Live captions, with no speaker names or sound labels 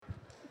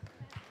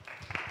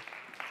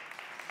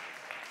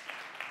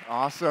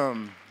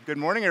Awesome. Good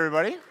morning,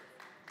 everybody.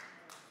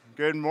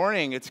 Good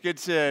morning. It's good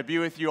to be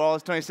with you all.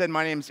 As Tony said,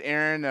 my name's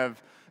Aaron. I've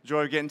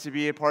enjoyed getting to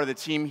be a part of the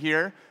team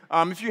here.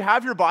 If you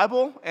have your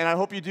Bible, and I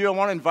hope you do, I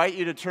want to invite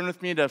you to turn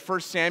with me to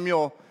 1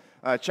 Samuel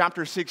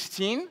chapter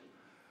 16.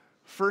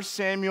 1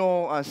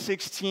 Samuel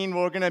 16,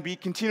 we're going to be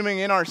continuing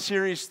in our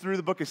series through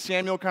the book of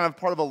Samuel, kind of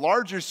part of a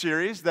larger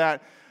series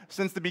that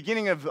since the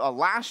beginning of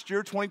last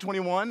year,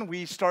 2021,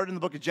 we started in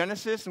the book of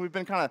Genesis, and we've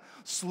been kind of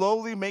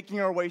slowly making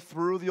our way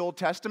through the Old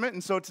Testament.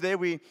 And so today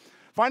we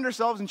find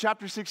ourselves in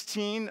chapter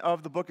 16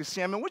 of the book of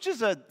Samuel, which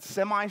is a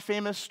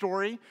semi-famous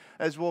story,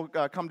 as we'll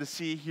come to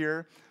see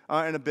here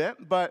in a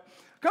bit. But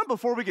kind of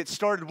before we get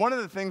started, one of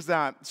the things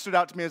that stood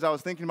out to me as I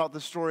was thinking about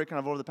this story kind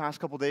of over the past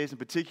couple days in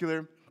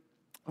particular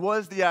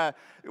was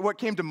what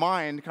came to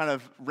mind kind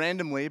of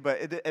randomly,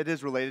 but it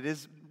is related,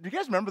 is, do you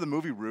guys remember the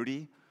movie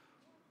Rudy?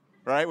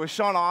 Right, with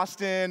Sean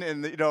Astin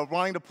and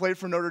wanting to play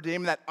for Notre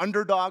Dame, that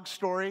underdog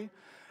story.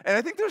 And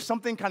I think there's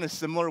something kind of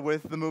similar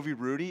with the movie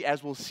Rudy,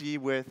 as we'll see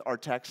with our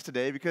text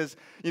today, because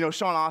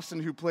Sean Astin,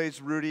 who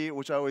plays Rudy,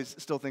 which I always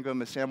still think of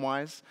him as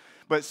Samwise,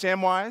 but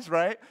Samwise,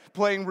 right,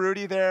 playing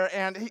Rudy there,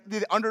 and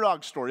the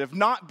underdog story of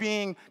not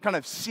being kind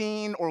of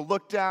seen or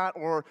looked at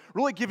or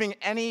really giving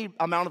any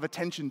amount of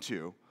attention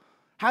to,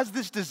 has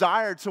this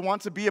desire to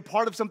want to be a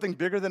part of something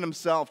bigger than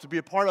himself, to be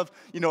a part of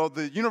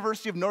the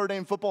University of Notre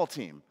Dame football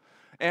team.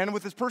 And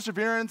with his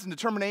perseverance and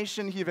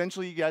determination, he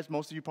eventually,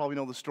 most of you probably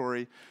know the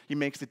story, he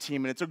makes the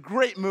team. And it's a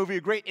great movie,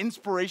 a great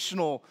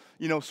inspirational,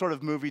 sort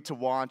of movie to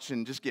watch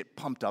and just get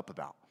pumped up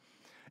about.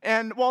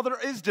 And while there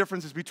is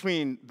differences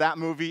between that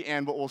movie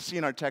and what we'll see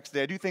in our text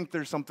today, I do think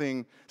there's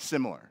something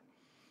similar.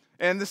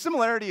 And the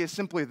similarity is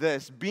simply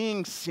this: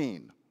 being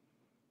seen.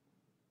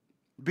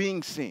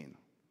 Being seen.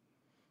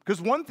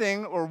 Because one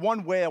thing, or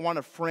one way I want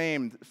to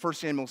frame 1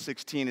 Samuel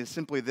 16 is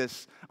simply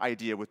this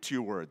idea with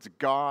two words: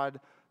 God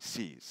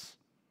sees.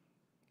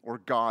 Or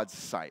God's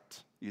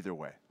sight, either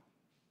way.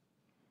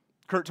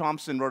 Kurt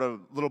Thompson wrote a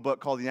little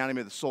book called The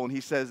Anatomy of the Soul, and he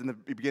says in the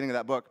beginning of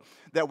that book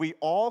that we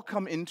all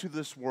come into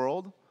this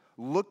world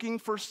looking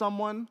for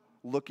someone,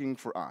 looking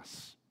for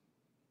us.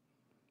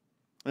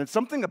 And it's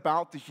something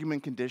about the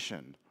human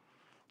condition,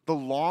 the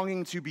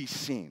longing to be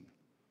seen,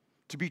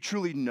 to be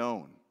truly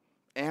known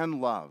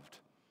and loved,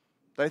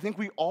 that I think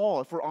we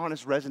all, if we're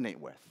honest, resonate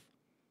with.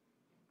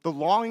 The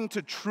longing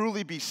to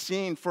truly be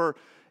seen for,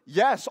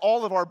 yes,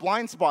 all of our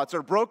blind spots,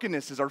 our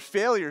brokennesses, our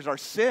failures, our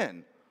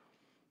sin,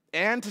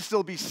 and to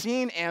still be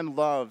seen and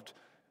loved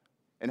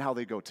and how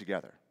they go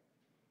together.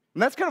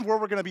 And that's kind of where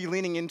we're going to be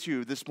leaning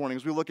into this morning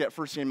as we look at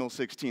 1 Samuel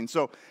 16.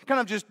 So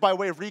kind of just by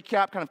way of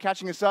recap, kind of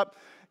catching us up,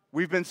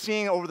 we've been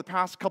seeing over the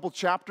past couple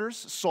chapters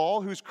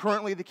Saul, who's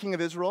currently the king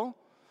of Israel,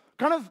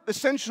 kind of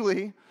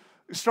essentially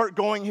start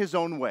going his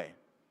own way.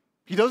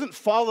 He doesn't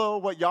follow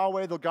what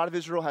Yahweh, the God of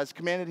Israel, has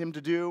commanded him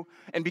to do,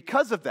 and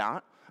because of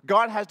that,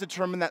 God has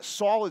determined that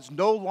Saul is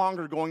no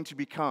longer going to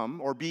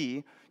become or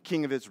be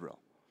king of Israel.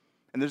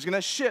 And there's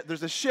a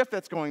shift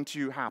that's going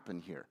to happen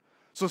here.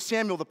 So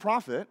Samuel the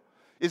prophet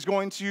is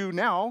going to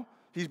now,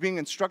 he's being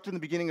instructed in the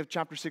beginning of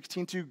chapter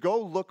 16 to go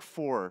look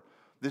for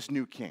this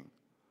new king.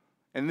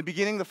 And in the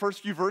beginning, the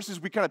first few verses,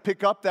 we kind of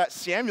pick up that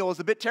Samuel is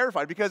a bit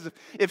terrified, because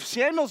if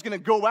Samuel's going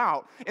to go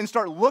out and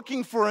start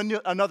looking for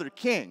another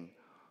king,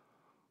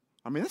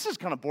 I mean, this is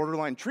kind of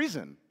borderline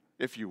treason,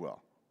 if you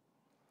will.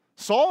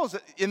 Saul is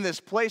in this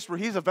place where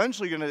he's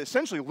eventually going to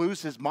essentially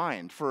lose his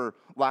mind, for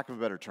lack of a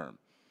better term.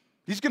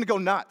 He's going to go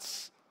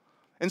nuts.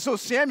 And so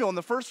Samuel, in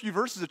the first few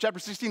verses of chapter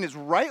 16, is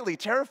rightly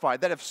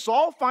terrified that if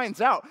Saul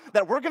finds out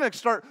that we're going to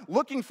start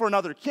looking for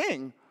another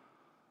king,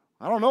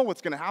 I don't know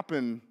what's going to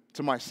happen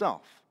to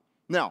myself.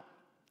 Now,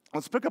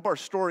 let's pick up our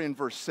story in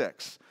verse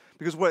 6,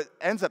 because what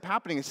ends up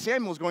happening is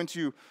Samuel is going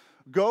to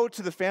go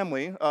to the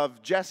family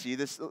of Jesse,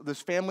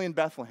 this family in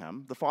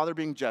Bethlehem, the father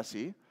being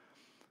Jesse,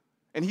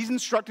 and he's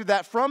instructed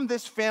that from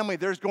this family,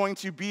 there's going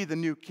to be the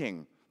new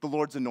king, the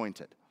Lord's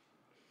anointed.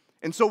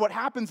 And so what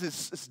happens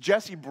is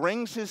Jesse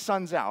brings his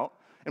sons out,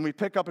 and we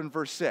pick up in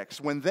verse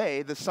 6. When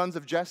they, the sons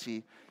of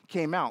Jesse,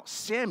 came out,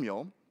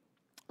 Samuel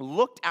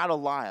looked at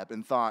Eliab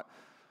and thought,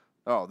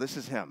 oh, this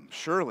is him.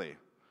 Surely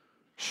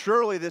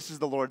this is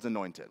the Lord's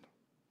anointed.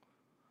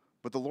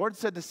 But the Lord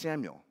said to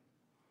Samuel,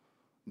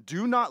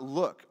 do not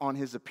look on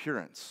his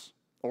appearance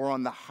or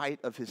on the height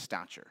of his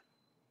stature,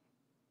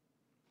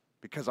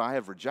 because I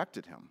have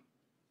rejected him.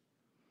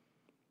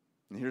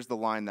 And here's the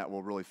line that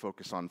we'll really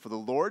focus on. For the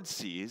Lord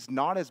sees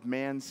not as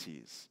man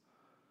sees.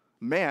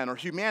 Man, or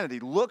humanity,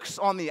 looks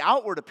on the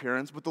outward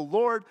appearance, but the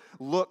Lord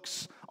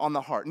looks on the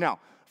heart. Now,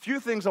 a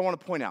few things I want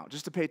to point out,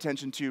 just to pay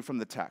attention to from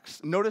the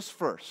text. Notice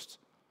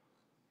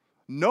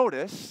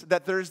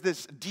that there's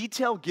this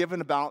detail given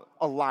about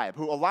Eliab,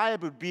 who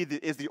Eliab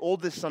is the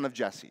oldest son of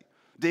Jesse,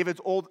 David's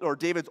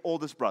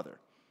oldest brother.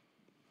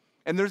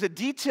 And there's a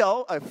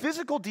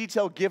physical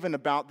detail given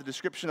about the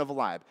description of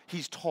Eliab.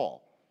 He's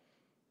tall.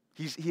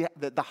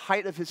 The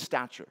height of his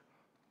stature.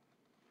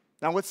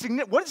 Now, what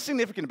is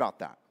significant about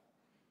that?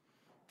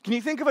 Can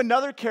you think of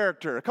another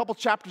character a couple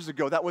chapters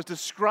ago that was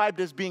described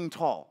as being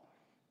tall?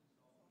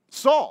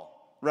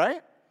 Saul,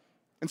 right?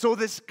 And so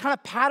this kind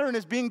of pattern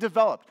is being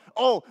developed.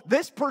 Oh,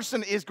 this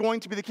person is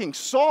going to be the king.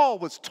 Saul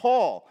was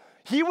tall.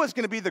 He was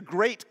going to be the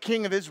great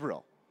king of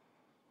Israel.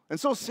 And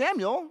so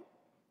Samuel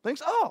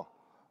thinks, oh,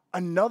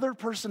 another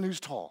person who's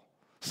tall.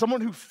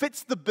 Someone who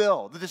fits the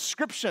bill, the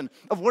description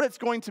of what it's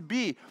going to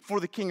be for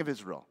the king of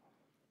Israel.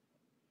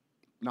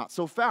 Not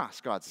so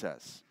fast, God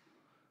says.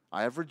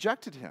 I have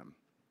rejected him.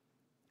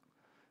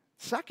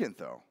 Second,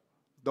 though,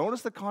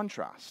 notice the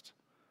contrast.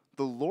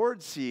 The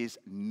Lord sees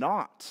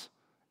not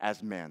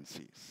as man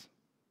sees.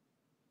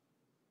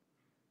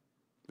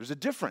 There's a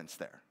difference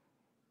there.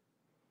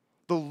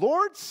 The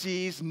Lord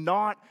sees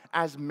not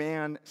as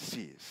man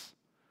sees.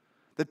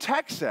 The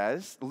text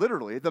says,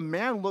 literally, the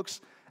man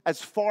looks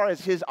as far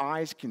as his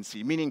eyes can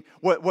see, meaning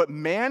what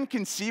man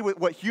can see,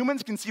 what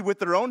humans can see with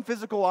their own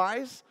physical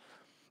eyes,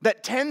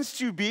 that tends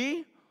to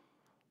be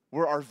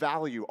where our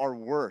value, our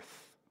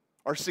worth,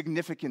 our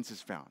significance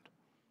is found.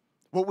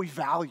 What we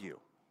value,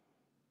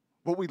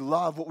 what we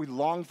love, what we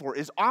long for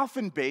is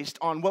often based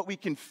on what we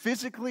can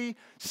physically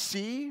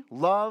see,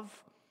 love,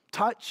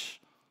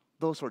 touch,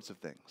 those sorts of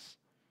things.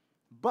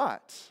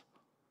 But,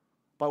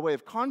 by way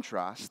of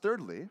contrast,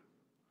 thirdly,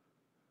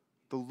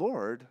 the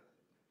Lord,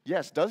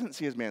 yes, doesn't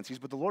see as man sees,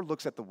 but the Lord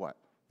looks at the what?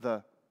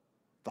 The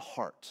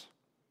heart.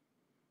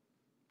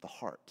 The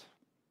heart.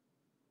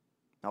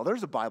 Now,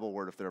 there's a Bible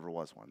word if there ever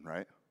was one,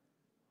 right?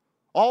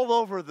 All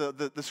over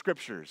the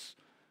scriptures,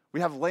 we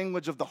have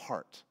language of the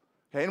heart.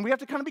 Okay? And we have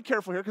to kind of be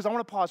careful here because I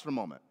want to pause for a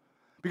moment.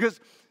 Because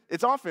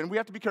it's often, we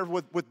have to be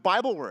careful with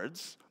Bible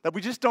words that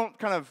we just don't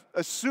kind of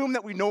assume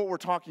that we know what we're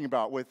talking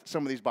about with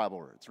some of these Bible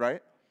words,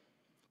 right?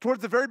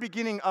 Towards the very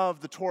beginning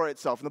of the Torah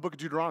itself, in the book of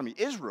Deuteronomy,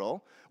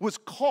 Israel was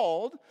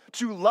called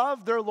to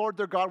love their Lord,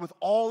 their God, with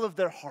all of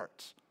their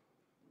heart.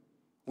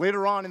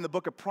 Later on in the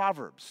book of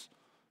Proverbs,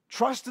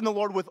 trust in the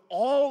Lord with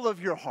all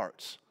of your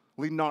heart,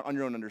 lean not on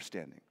your own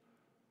understanding.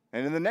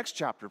 And in the next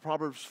chapter,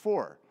 Proverbs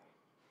 4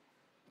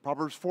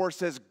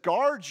 says,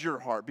 guard your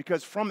heart,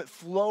 because from it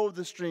flow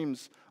the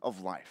streams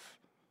of life.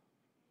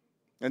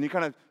 And you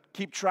kind of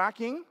keep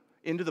tracking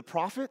into the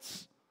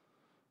prophets.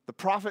 The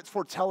prophets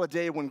foretell a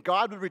day when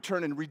God would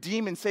return and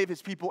redeem and save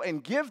his people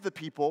and give the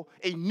people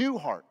a new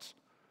heart,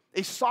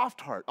 a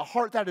soft heart, a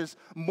heart that is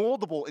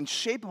moldable and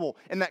shapeable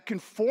and that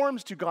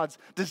conforms to God's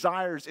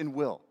desires and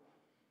will.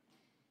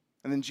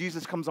 And then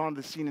Jesus comes onto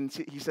the scene and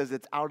he says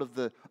it's out of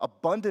the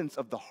abundance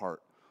of the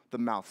heart the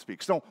mouth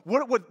speaks. So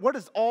what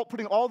is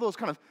putting all those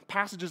kind of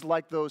passages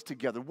like those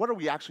together, what are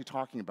we actually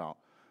talking about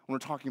when we're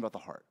talking about the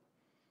heart?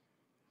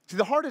 See,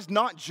 the heart is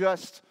not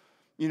just,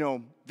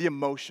 the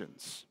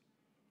emotions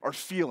or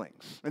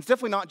feelings. And it's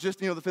definitely not just,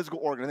 the physical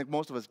organ. I think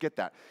most of us get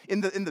that.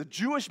 In the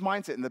Jewish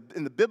mindset,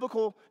 in the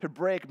biblical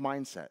Hebraic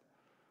mindset,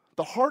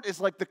 the heart is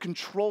like the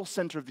control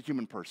center of the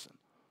human person.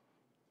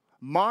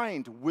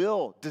 Mind,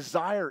 will,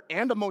 desire,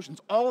 and emotions,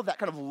 all of that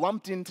kind of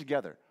lumped in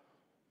together.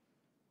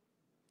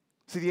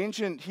 See, the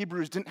ancient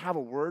Hebrews didn't have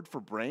a word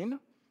for brain.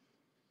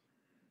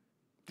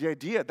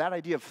 That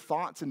idea of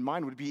thoughts and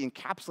mind would be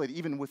encapsulated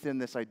even within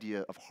this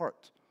idea of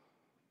heart.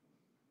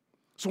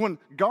 So when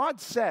God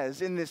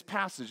says in this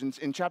passage,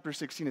 in chapter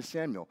 16 of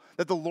Samuel,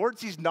 that the Lord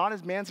sees not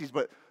as man sees,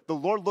 but the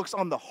Lord looks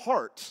on the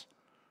heart,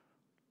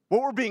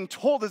 what we're being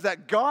told is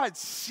that God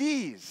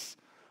sees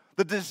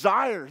the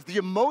desires, the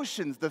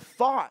emotions, the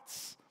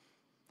thoughts,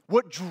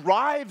 what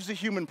drives a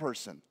human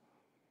person,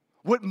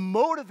 what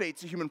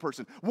motivates a human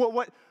person,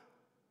 what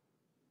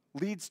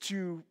leads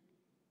to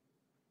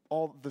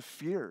all the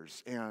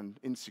fears and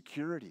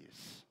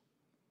insecurities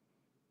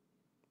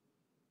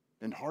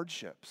and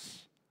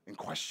hardships and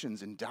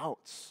questions and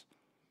doubts.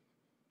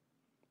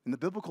 In the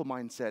biblical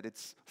mindset,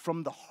 it's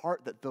from the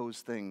heart that those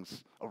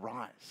things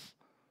arise,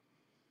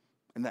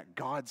 and that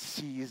God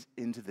sees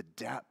into the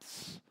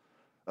depths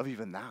of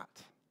even that.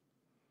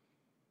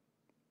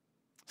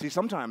 See,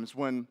 sometimes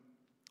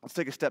let's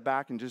take a step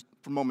back and just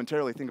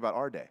momentarily think about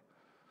our day.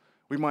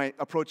 We might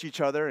approach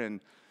each other,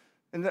 and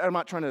I'm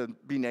not trying to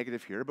be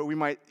negative here, but we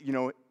might,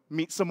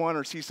 meet someone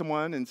or see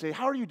someone and say,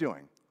 how are you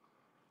doing?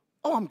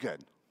 Oh, I'm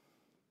good.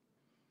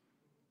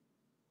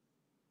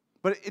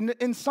 But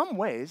in some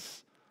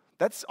ways,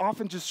 that's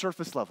often just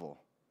surface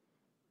level.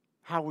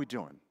 How are we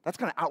doing? That's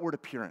kind of outward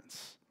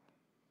appearance.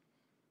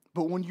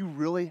 But when you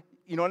really,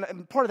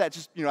 and part of that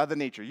just, out of the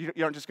nature. You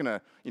aren't just going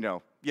to,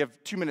 you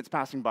have 2 minutes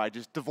passing by,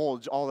 just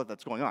divulge all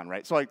that's going on,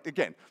 right? So,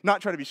 again,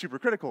 not trying to be super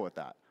critical with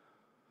that.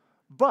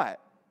 But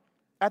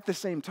at the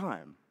same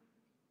time,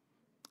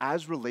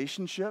 as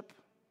relationship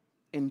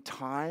in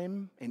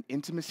time and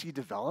intimacy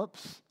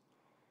develops,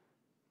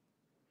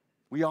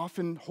 we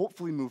often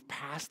hopefully move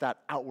past that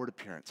outward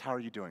appearance. How are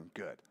you doing?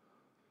 Good.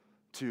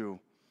 To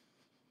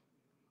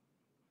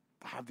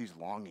have these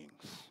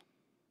longings,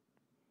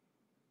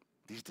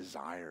 these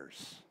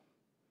desires.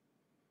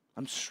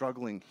 I'm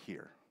struggling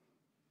here.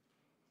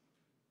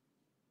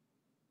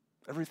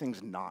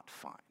 Everything's not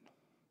fine.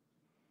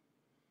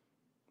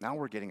 Now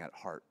we're getting at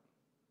heart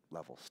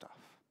level stuff.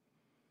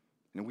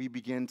 And we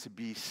begin to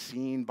be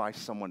seen by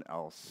someone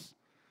else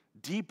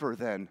deeper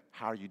than,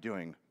 how are you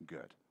doing?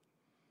 Good.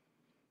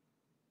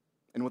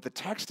 And what the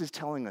text is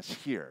telling us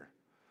here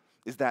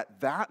is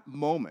that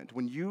moment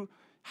when you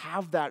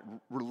have that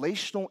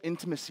relational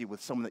intimacy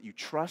with someone that you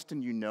trust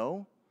and you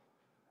know,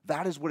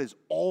 that is what is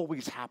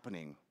always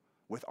happening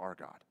with our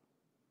God,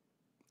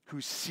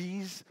 who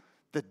sees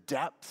the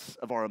depths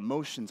of our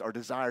emotions, our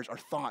desires, our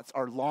thoughts,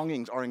 our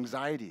longings, our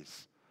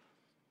anxieties,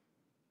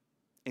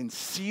 and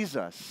sees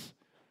us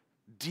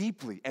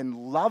deeply and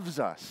loves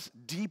us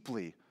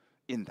deeply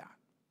in that.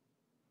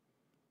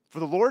 For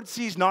the Lord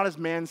sees not as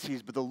man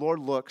sees, but the Lord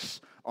looks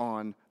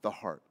on the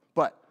heart.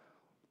 But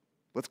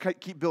let's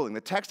keep building. The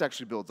text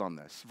actually builds on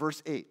this.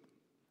 Verse 8.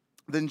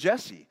 Then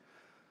Jesse,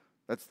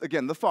 that's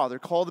again the father,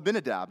 called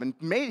Abinadab and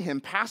made him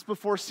pass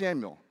before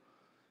Samuel.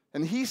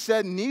 And he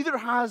said, neither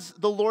has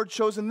the Lord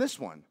chosen this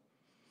one.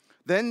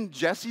 Then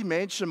Jesse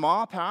made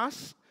Shammah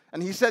pass,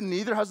 and he said,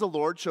 neither has the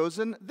Lord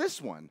chosen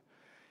this one.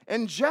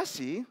 And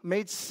Jesse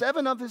made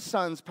 7 of his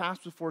sons pass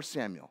before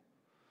Samuel.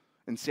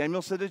 And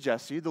Samuel said to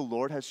Jesse, the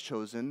Lord has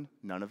chosen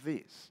none of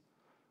these.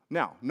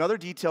 Now, another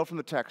detail from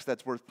the text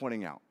that's worth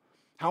pointing out.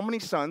 How many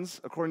sons,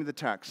 according to the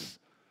text,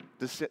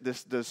 does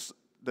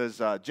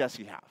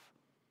Jesse have?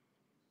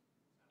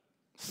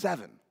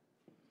 7.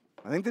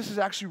 I think this is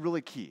actually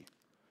really key.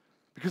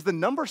 Because the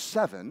number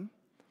 7,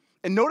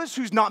 and notice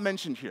who's not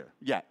mentioned here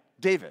yet,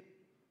 David,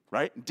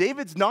 right?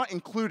 David's not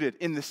included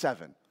in the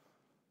 7.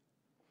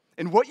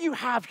 And what you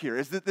have here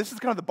is that this is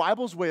kind of the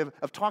Bible's way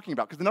of talking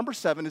about, because the number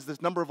 7 is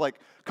this number of like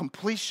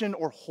completion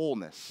or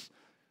wholeness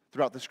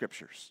throughout the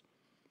scriptures.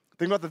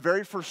 Think about the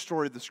very first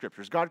story of the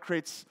scriptures. God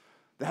creates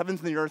the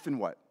heavens and the earth in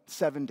what?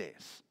 7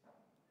 days.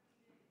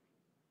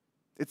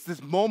 It's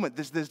this moment,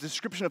 this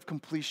description of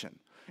completion.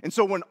 And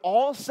so when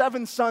all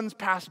 7 sons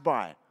pass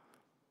by,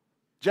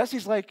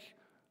 Jesse's like,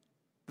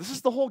 this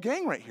is the whole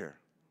gang right here.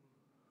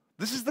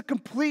 This is the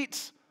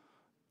complete,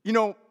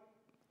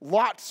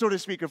 lot, so to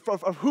speak,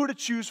 of who to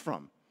choose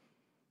from.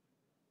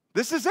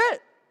 This is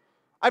it.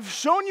 I've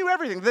shown you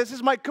everything. This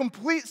is my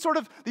complete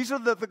these are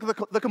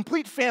the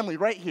complete family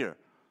right here.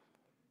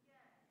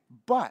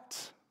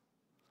 But,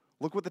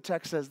 look what the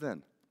text says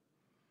then.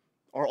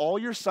 Are all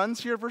your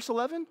sons here, verse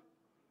 11?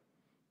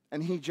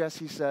 And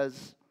Jesse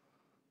says,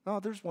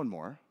 no, there's one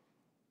more.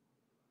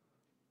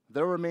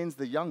 There remains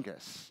the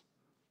youngest,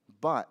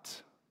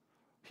 but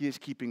he is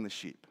keeping the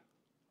sheep.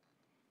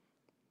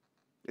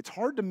 It's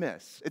hard to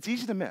miss. It's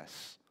easy to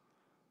miss.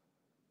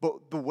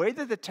 But the way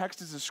that the text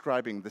is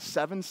describing the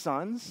 7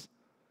 sons,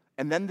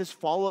 and then this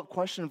follow-up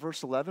question in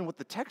verse 11, what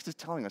the text is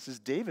telling us is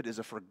David is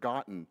a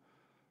forgotten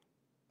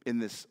in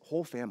this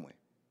whole family.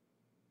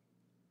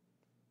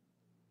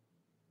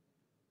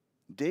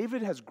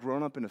 David has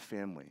grown up in a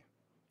family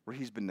where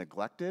he's been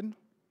neglected,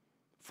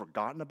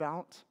 forgotten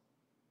about,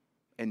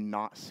 and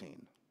not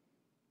seen.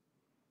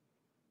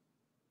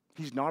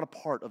 He's not a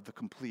part of the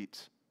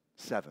complete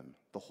 7,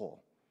 the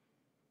whole.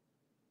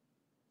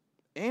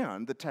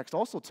 And the text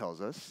also tells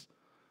us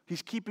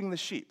he's keeping the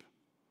sheep.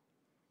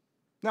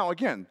 Now,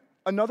 again,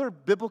 another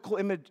biblical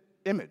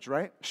image,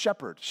 right?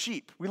 Shepherd,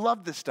 sheep. We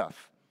love this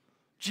stuff.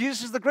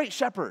 Jesus is the great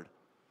shepherd.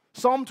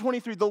 Psalm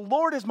 23, the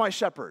Lord is my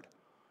shepherd.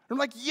 And I'm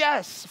like,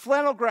 yes,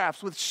 flannel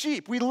graphs with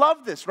sheep. We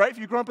love this, right? If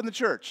you grew up in the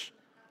church,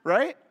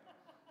 right?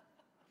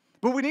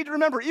 But we need to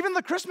remember, even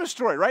the Christmas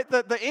story, right?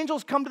 The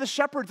angels come to the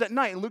shepherds at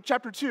night in Luke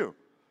chapter 2.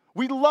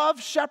 We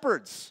love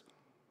shepherds.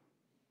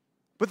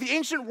 But the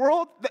ancient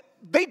world,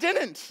 they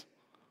didn't.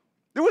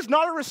 It was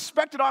not a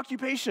respected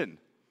occupation.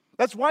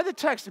 That's why the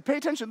text, pay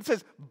attention, it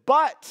says,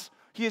 but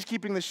he is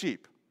keeping the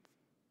sheep.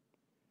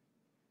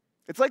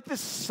 It's like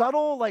this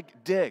subtle,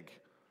 dig.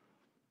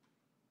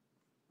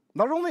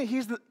 Not only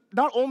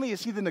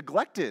is he the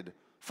neglected,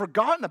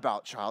 forgotten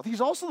about child,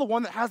 he's also the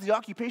one that has the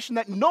occupation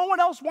that no one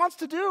else wants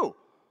to do.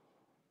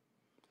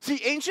 See,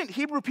 ancient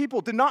Hebrew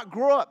people did not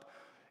grow up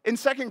in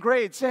 2nd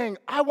grade saying,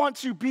 I want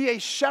to be a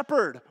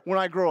shepherd when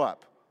I grow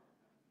up.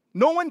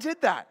 No one did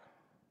that.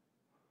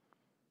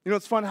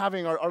 It's fun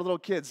having our little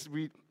kids.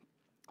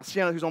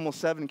 Sienna, who's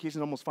almost 7, and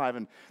Casey's almost 5,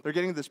 and they're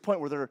getting to this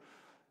point where they're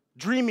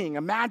dreaming,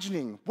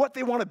 imagining what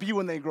they want to be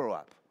when they grow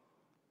up.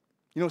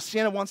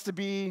 Sienna wants to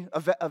be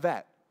a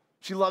vet.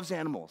 She loves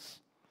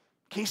animals.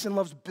 Kason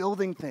loves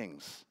building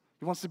things.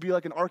 He wants to be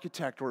like an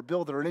architect or a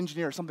builder or an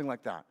engineer or something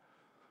like that.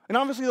 And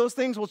obviously those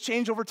things will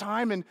change over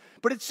time,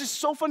 but it's just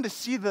so fun to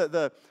see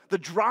the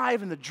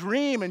drive and the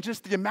dream and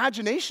just the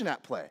imagination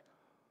at play.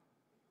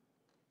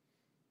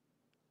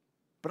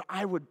 But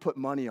I would put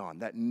money on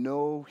that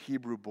no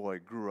Hebrew boy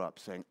grew up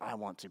saying, I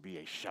want to be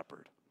a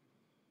shepherd.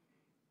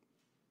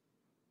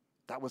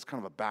 That was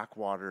kind of a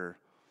backwater,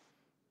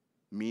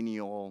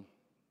 menial,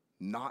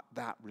 not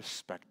that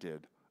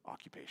respected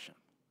occupation.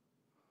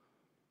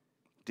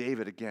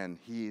 David, again,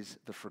 he's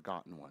the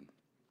forgotten one.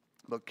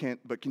 But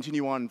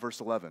continue on in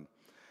verse 11.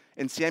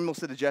 And Samuel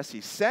said to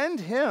Jesse,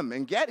 send him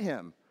and get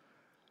him,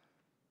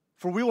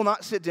 for we will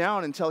not sit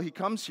down until he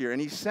comes here.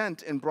 And he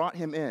sent and brought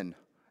him in.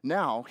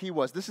 Now,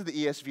 this is the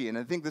ESV, and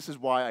I think this is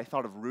why I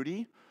thought of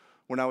Rudy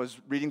when I was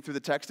reading through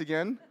the text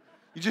again.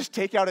 You just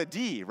take out a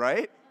D,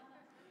 right?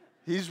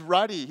 He's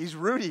ruddy, he's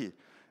Rudy,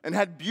 and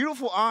had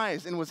beautiful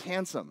eyes and was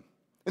handsome.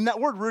 And that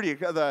word Rudy,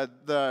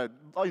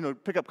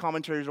 pick up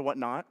commentaries or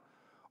whatnot,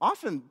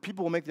 often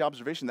people will make the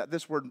observation that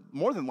this word,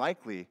 more than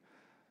likely,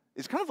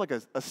 is kind of like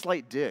a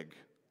slight dig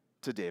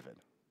to David.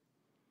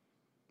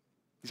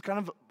 He's kind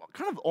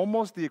of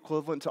almost the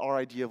equivalent to our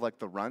idea of like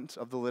the runt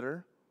of the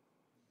litter.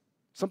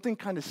 Something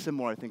kind of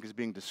similar, I think, is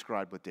being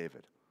described with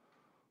David.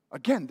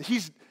 Again,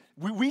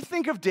 we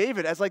think of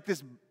David as like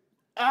this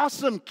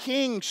awesome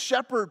king,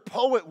 shepherd,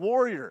 poet,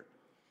 warrior.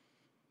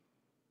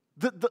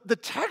 The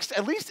text,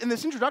 at least in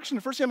this introduction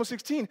to 1 Samuel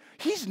 16,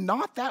 he's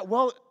not that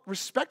well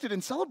respected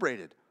and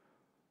celebrated.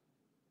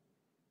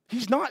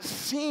 He's not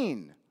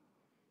seen.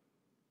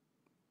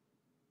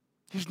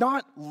 He's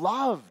not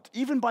loved,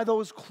 even by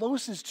those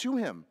closest to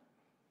him.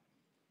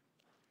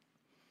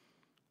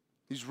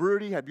 He's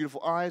ruddy, had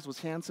beautiful eyes, was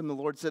handsome. The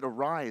Lord said,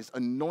 "Arise,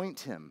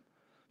 anoint him,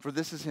 for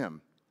this is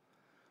him."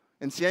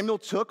 And Samuel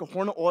took a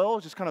horn of oil,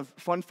 just kind of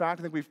fun fact,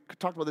 I think we've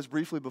talked about this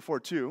briefly before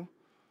too.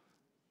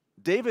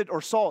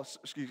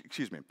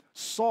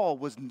 Saul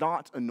was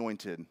not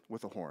anointed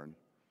with a horn.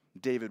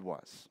 David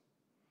was.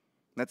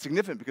 And that's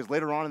significant because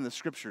later on in the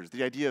scriptures,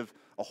 the idea of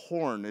a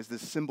horn is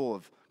this symbol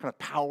of kind of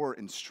power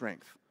and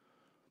strength.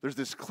 There's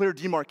this clear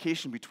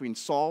demarcation between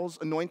Saul's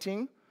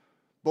anointing,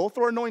 both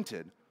are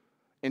anointed,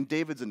 and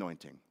David's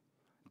anointing.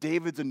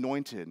 David's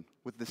anointed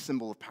with the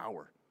symbol of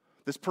power.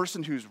 This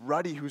person who's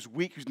ruddy, who's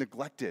weak, who's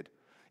neglected,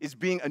 is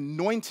being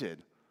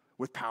anointed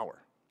with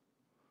power.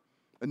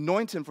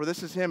 Anoint him, for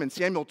this is him. And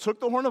Samuel took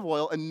the horn of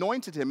oil,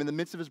 anointed him in the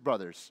midst of his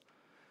brothers.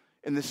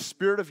 And the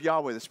Spirit of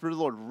Yahweh, the Spirit of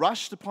the Lord,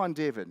 rushed upon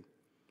David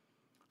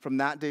from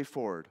that day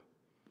forward.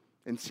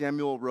 And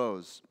Samuel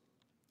rose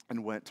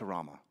and went to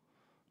Ramah.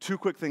 Two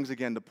quick things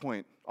again to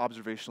point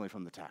observationally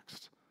from the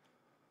text.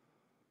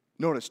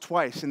 Notice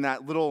twice in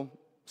that little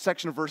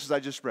section of verses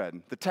I just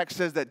read, the text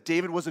says that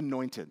David was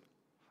anointed.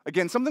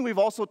 Again, something we've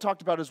also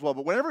talked about as well,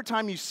 but whenever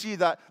time you see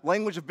that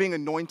language of being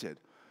anointed,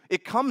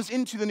 it comes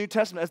into the New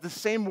Testament as the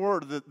same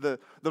word, the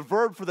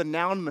verb for the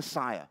noun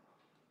Messiah.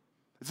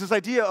 It's this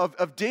idea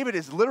of David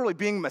is literally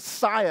being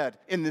Messiahed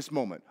in this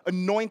moment,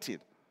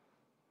 anointed.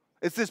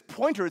 It's this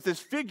pointer, it's this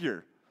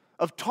figure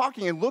of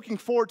talking and looking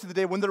forward to the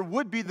day when there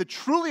would be the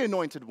truly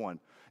anointed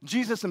one,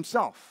 Jesus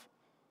himself.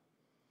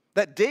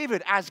 That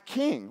David as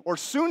king, or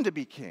soon to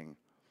be king,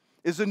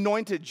 is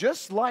anointed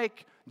just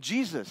like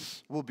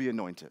Jesus will be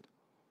anointed.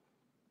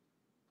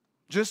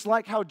 Just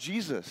like how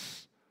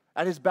Jesus,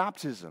 at his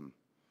baptism,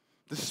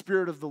 the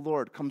Spirit of the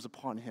Lord comes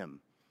upon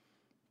him.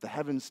 The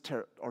heavens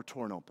are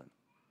torn open.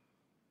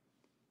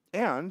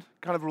 And,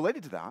 kind of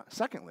related to that,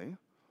 secondly,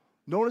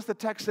 notice the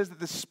text says that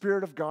the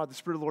Spirit of God, the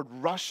Spirit of the Lord,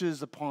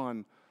 rushes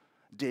upon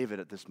David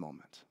at this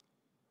moment.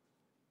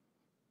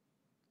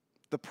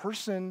 The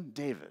person,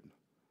 David,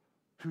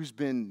 who's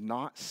been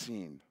not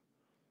seen,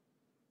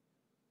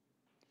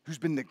 who's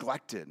been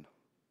neglected,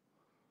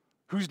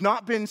 who's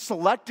not been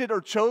selected or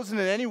chosen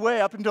in any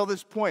way up until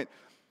this point,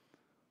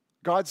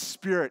 God's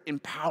Spirit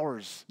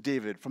empowers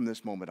David from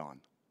this moment on.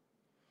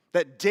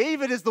 That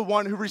David is the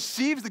one who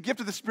receives the gift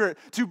of the Spirit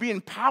to be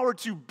empowered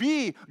to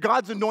be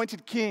God's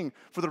anointed king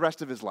for the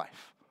rest of his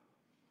life.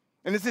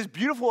 And it's this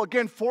beautiful,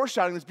 again,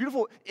 foreshadowing, this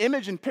beautiful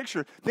image and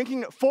picture,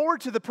 thinking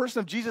forward to the person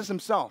of Jesus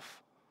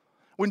himself.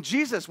 When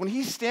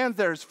he stands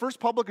there, his first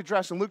public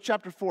address in Luke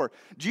chapter 4,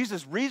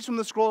 Jesus reads from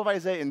the scroll of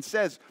Isaiah and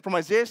says, from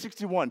Isaiah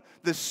 61,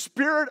 "The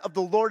Spirit of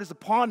the Lord is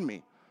upon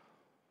me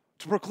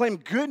to proclaim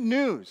good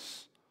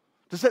news,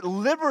 to set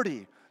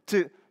liberty,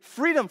 to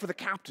freedom for the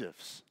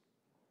captives."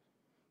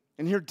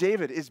 And here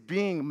David is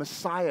being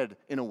Messiahed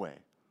in a way,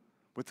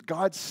 with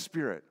God's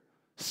Spirit,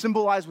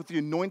 symbolized with the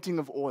anointing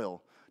of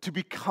oil, to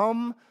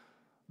become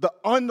the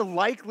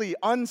unlikely,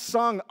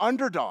 unsung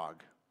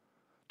underdog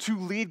to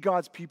lead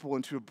God's people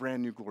into a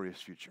brand new glorious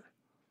future.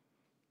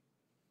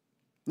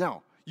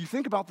 Now, you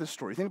think about this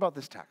story, think about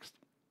this text.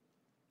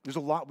 There's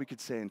a lot we could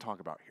say and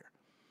talk about here.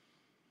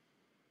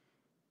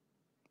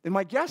 And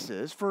my guess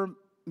is, for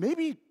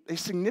maybe a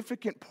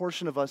significant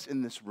portion of us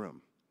in this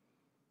room,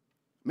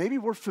 maybe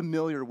we're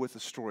familiar with a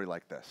story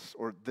like this,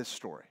 or this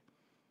story.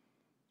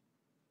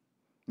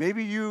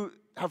 Maybe you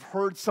have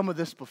heard some of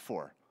this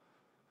before.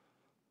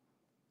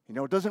 You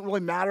know, it doesn't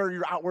really matter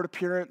your outward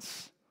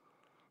appearance.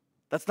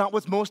 That's not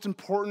what's most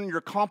important, your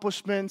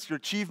accomplishments, your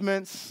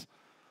achievements.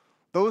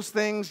 Those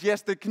things,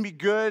 yes, they can be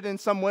good in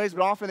some ways,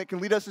 but often it can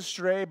lead us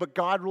astray. But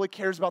God really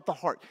cares about the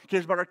heart, He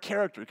cares about our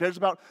character, He cares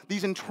about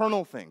these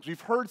internal things.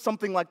 We've heard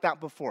something like that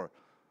before.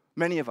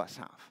 Many of us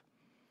have.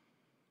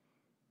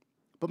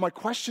 But my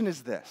question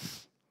is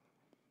this.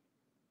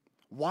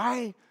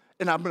 Why,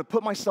 and I'm going to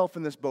put myself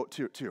in this boat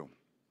too.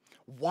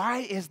 Why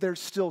is there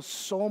still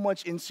so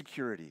much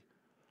insecurity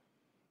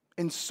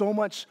and so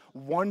much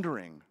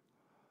wondering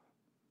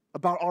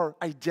about our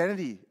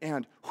identity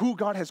and who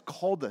God has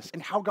called us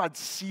and how God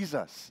sees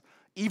us,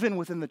 even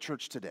within the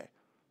church today?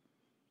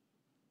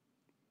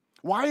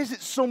 Why is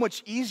it so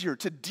much easier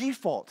to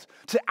default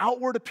to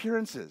outward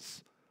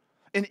appearances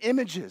and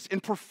images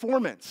and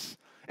performance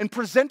and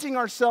presenting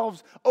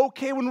ourselves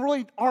okay when we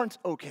really aren't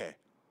okay?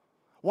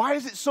 Why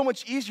is it so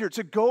much easier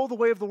to go the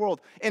way of the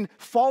world and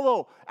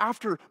follow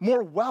after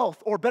more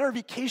wealth or better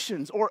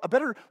vacations or a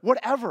better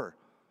whatever,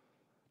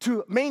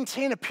 to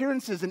maintain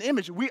appearances and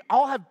image. We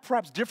all have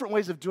perhaps different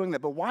ways of doing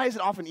that, but why is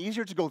it often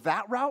easier to go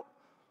that route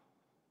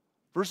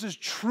versus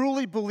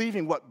truly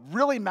believing what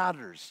really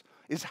matters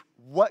is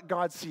what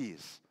God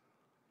sees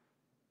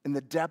in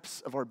the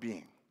depths of our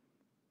being?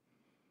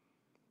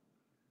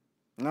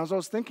 And as I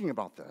was thinking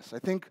about this, I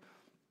think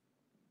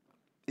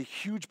a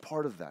huge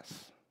part of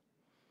this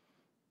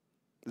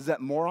is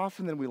that more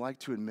often than we like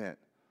to admit,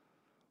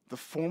 the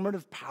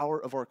formative power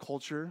of our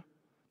culture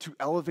to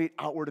elevate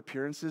outward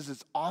appearances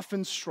is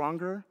often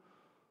stronger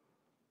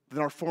than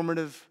our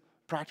formative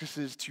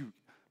practices to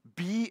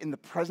be in the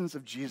presence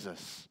of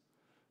Jesus,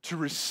 to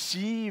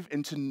receive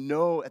and to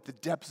know at the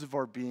depths of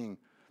our being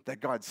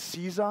that God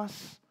sees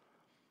us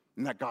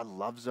and that God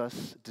loves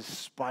us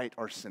despite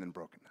our sin and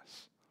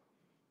brokenness.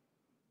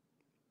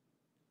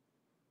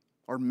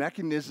 Our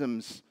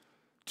mechanisms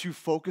to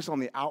focus on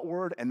the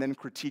outward and then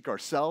critique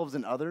ourselves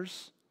and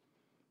others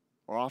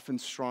are often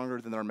stronger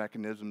than our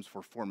mechanisms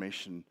for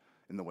formation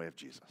in the way of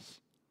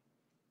Jesus.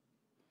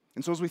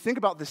 And so as we think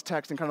about this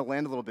text and kind of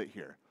land a little bit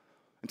here,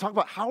 and talk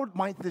about how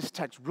might this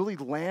text really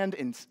land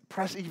and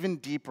press even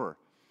deeper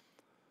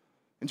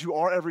into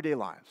our everyday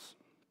lives,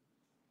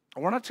 I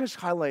want to just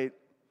highlight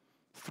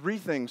 3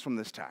 things from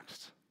this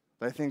text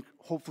that I think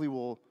hopefully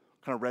will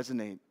kind of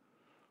resonate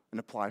and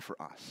apply for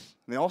us.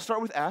 And they all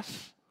start with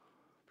S,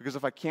 because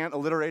if I can't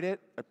alliterate it,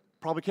 I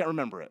probably can't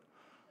remember it,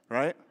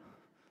 right?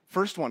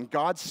 First one,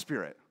 God's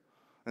Spirit.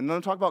 And then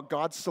I'll talk about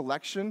God's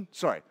selection.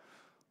 Sorry,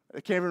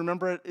 I can't even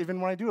remember it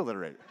even when I do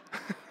alliterate it.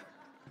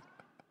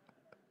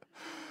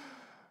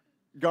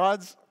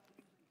 God's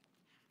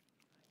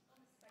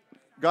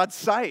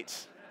sight.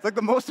 It's like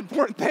the most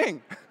important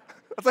thing.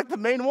 That's like the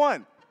main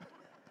one.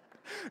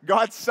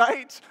 God's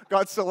sight,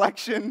 God's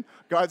selection,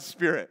 God's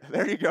Spirit.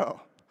 There you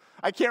go.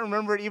 I can't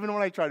remember it even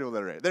when I try to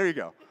alliterate it. There you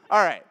go.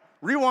 All right,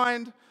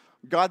 rewind.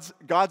 God's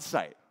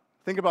sight.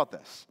 Think about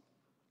this.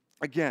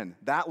 Again,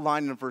 that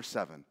line in verse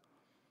 7.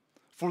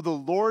 For the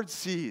Lord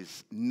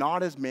sees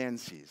not as man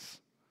sees.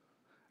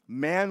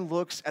 Man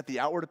looks at the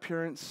outward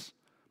appearance,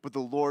 but the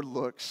Lord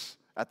looks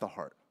at the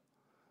heart.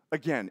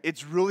 Again,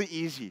 it's really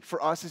easy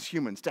for us as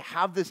humans to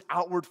have this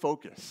outward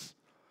focus.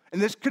 And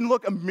this can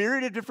look a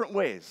myriad of different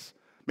ways.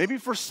 Maybe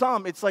for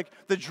some, it's like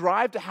the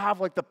drive to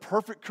have like the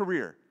perfect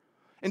career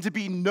and to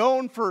be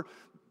known for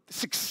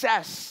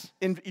success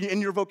in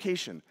your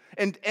vocation.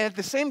 And at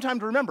the same time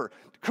to remember,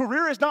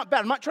 career is not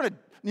bad. I'm not trying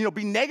to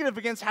be negative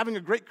against having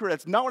a great career.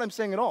 That's not what I'm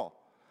saying at all.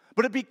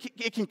 But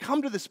it can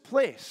come to this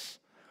place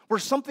where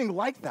something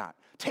like that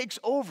takes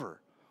over.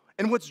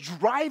 And what's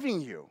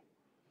driving you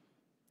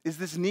is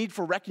this need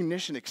for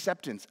recognition,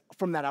 acceptance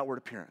from that outward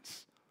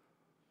appearance.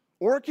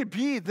 Or it could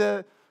be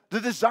the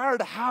desire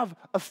to have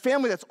a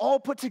family that's all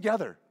put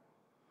together.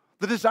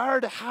 The desire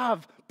to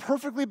have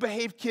perfectly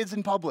behaved kids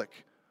in public,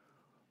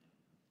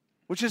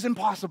 which is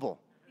impossible,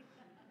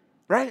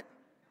 right?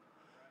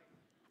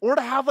 Or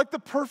to have like the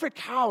perfect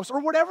house, or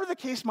whatever the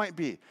case might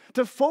be.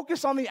 To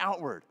focus on the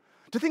outward.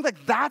 To think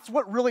like that's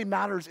what really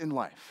matters in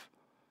life.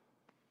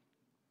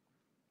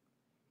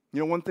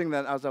 One thing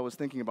that as I was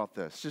thinking about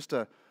this, just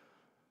a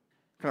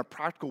kind of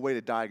practical way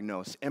to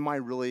diagnose, am I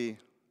really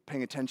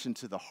paying attention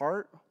to the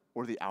heart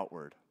or the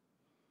outward?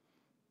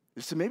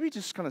 Is to maybe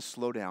just kind of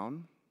slow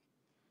down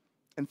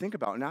and think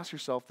about and ask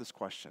yourself this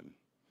question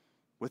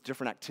with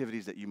different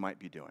activities that you might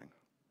be doing.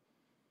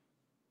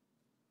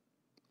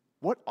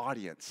 What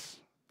audience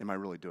am I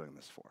really doing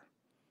this for?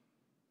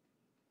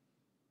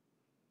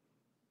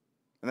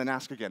 And then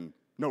ask again,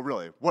 no,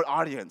 really, what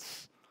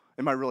audience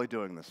am I really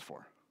doing this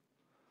for?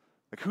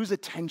 Like whose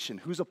attention,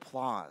 whose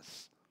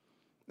applause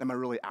am I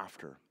really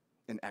after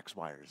in X,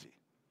 Y, or Z?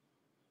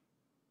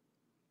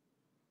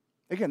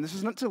 Again, this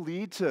is not to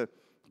lead to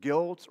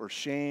guilt or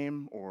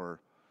shame or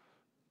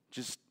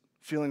just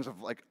feelings of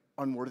like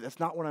unworthy. That's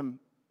not what I'm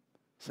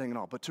saying at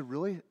all. But to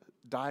really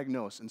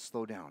diagnose and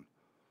slow down.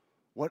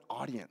 What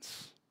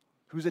audience,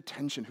 whose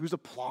attention, whose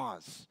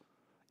applause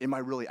am I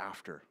really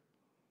after?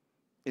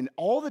 In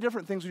all the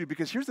different things we do,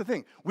 because here's the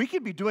thing, we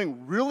could be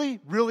doing really,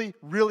 really,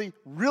 really,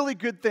 really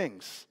good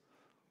things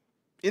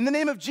in the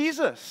name of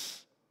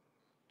Jesus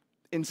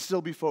and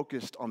still be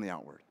focused on the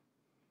outward.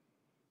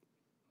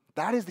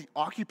 That is the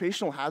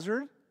occupational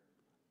hazard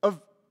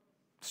of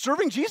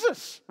serving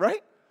Jesus,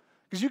 right?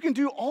 Because you can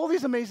do all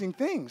these amazing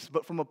things,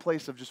 but from a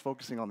place of just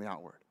focusing on the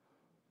outward.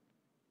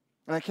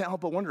 And I can't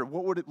help but wonder,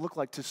 what would it look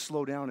like to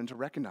slow down and to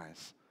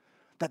recognize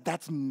that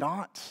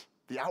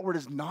the outward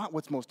is not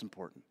what's most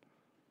important.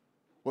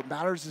 What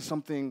matters is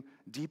something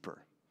deeper.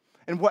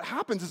 And what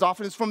happens is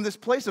often is from this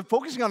place of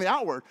focusing on the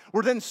outward,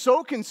 we're then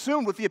so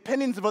consumed with the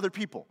opinions of other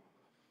people.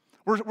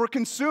 We're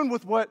consumed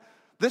with what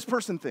this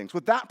person thinks,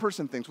 what that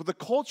person thinks, what the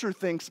culture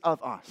thinks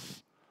of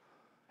us.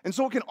 And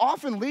so it can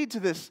often lead to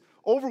this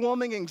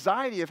overwhelming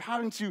anxiety of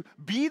having to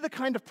be the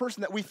kind of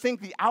person that we think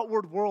the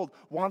outward world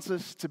wants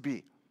us to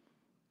be.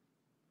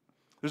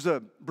 There's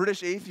a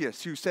British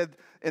atheist who said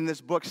in this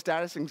book,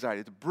 Status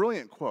Anxiety, it's a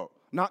brilliant quote,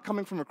 not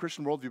coming from a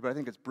Christian worldview, but I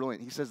think it's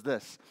brilliant. He says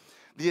this: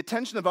 the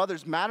attention of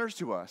others matters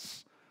to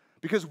us,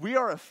 because we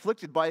are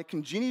afflicted by a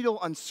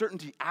congenital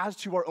uncertainty as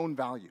to our own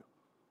value.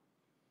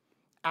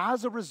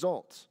 As a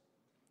result,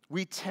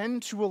 we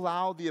tend to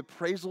allow the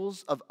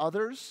appraisals of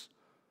others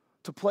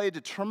to play a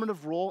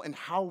determinative role in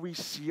how we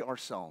see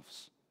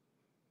ourselves.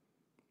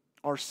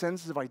 Our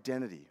sense of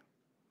identity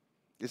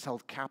is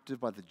held captive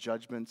by the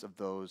judgments of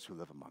those who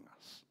live among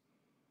us.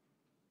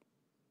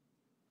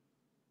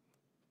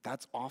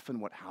 That's often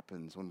what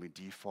happens when we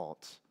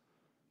default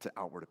to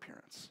outward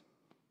appearance.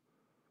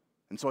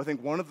 And so I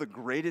think one of the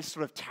greatest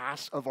sort of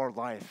tasks of our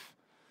life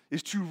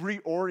is to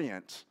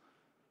reorient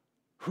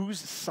whose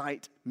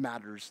sight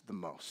matters the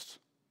most.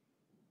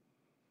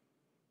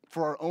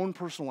 For our own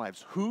personal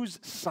lives, whose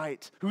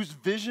sight, whose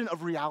vision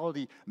of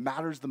reality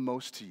matters the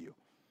most to you?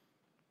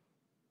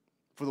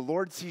 For the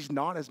Lord sees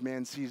not as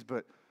man sees,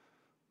 but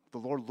the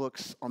Lord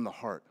looks on the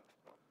heart.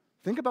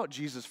 Think about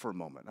Jesus for a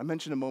moment. I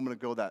mentioned a moment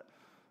ago that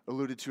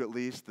alluded to at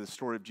least the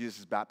story of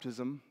Jesus'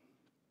 baptism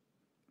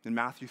in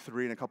Matthew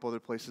 3 and a couple other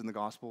places in the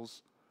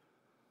Gospels.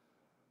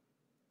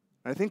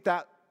 And I think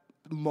that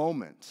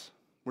moment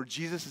where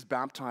Jesus is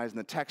baptized and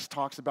the text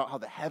talks about how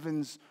the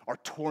heavens are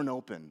torn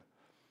open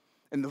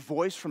and the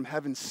voice from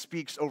heaven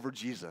speaks over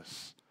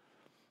Jesus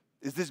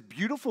is this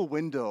beautiful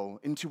window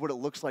into what it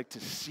looks like to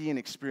see and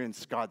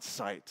experience God's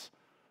sight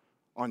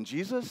on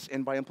Jesus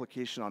and by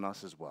implication on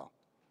us as well.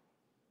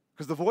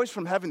 Because the voice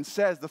from heaven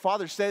says, the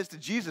Father says to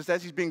Jesus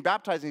as he's being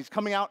baptized and he's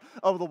coming out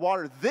of the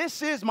water,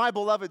 "This is my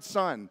beloved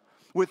Son,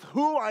 with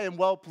whom I am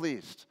well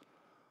pleased."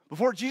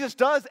 Before Jesus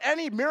does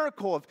any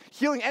miracle of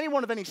healing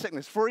anyone of any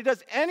sickness, before he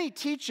does any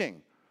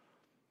teaching,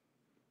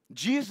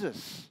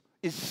 Jesus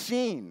is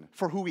seen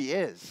for who he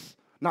is,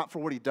 not for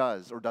what he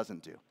does or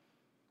doesn't do.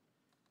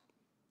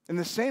 And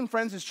the same,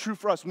 friends, is true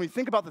for us. When we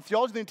think about the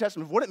theology of the New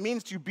Testament, of what it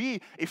means to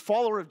be a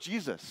follower of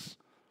Jesus,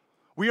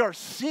 we are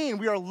seen,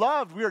 we are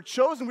loved, we are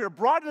chosen, we are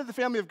brought into the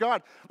family of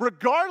God,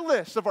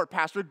 regardless of our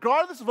past,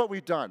 regardless of what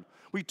we've done.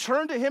 We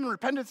turn to him in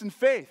repentance and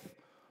faith.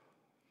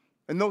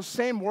 And those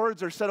same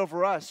words are said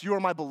over us: "You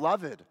are my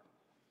beloved,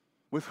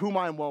 with whom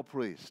I am well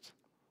pleased."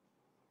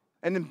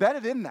 And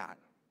embedded in that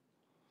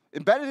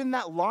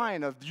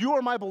line of "you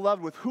are my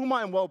beloved, with whom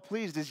I am well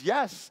pleased," is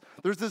yes,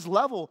 there's this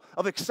level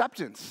of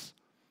acceptance.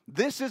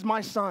 This is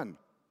my son.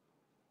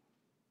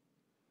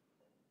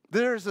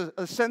 There's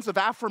a sense of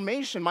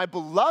affirmation, my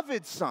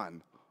beloved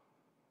son.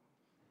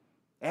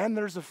 And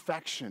there's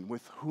affection,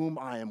 with whom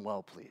I am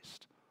well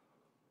pleased.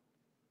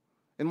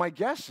 And my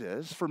guess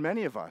is, for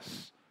many of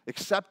us,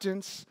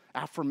 acceptance,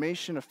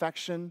 affirmation,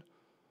 affection,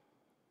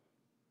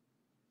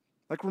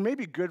 like we're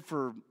maybe good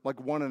for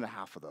like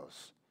 1.5 of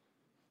those.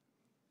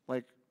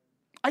 Like,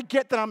 I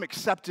get that I'm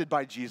accepted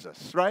by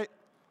Jesus, right?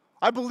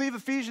 I believe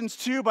Ephesians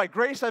 2, by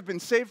grace I've been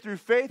saved through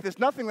faith. It's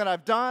nothing that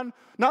I've done,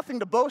 nothing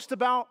to boast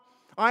about.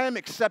 I am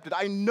accepted.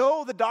 I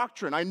know the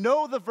doctrine. I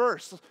know the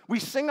verse. We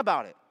sing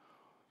about it.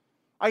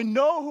 I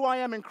know who I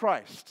am in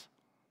Christ.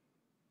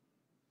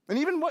 And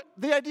even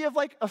the idea of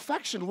like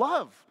affection,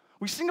 love.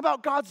 We sing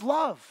about God's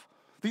love,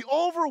 the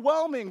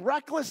overwhelming,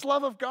 reckless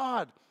love of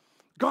God.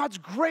 God's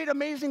great,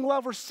 amazing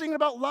love. We're singing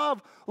about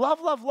love,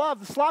 love, love, love.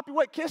 The sloppy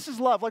wet kisses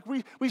love. Like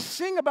we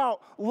sing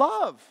about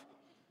love.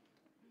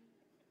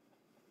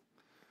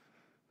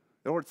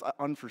 Or it's an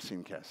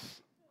unforeseen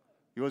kiss.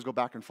 You always go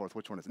back and forth.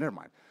 Which one is it? Never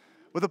mind.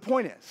 But the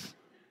point is,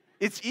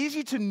 it's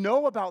easy to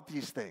know about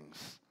these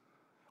things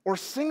or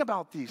sing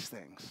about these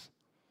things.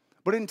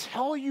 But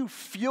until you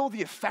feel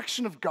the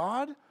affection of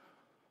God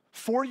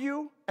for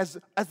you as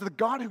the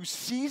God who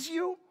sees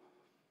you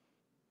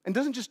and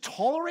doesn't just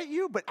tolerate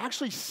you, but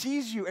actually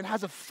sees you and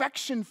has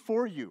affection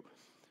for you,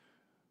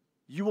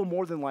 you will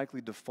more than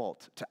likely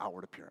default to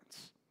outward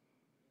appearance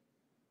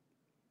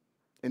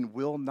and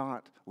will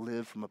not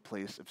live from a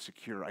place of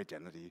secure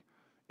identity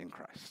in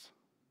Christ.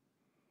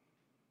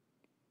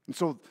 And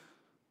so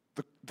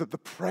the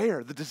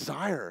prayer, the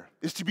desire,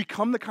 is to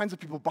become the kinds of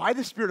people by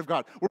the Spirit of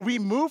God where we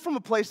move from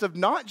a place of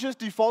not just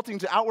defaulting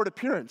to outward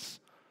appearance,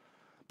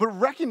 but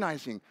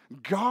recognizing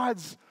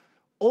God's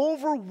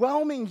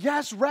overwhelming,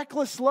 yes,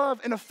 reckless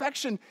love and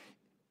affection,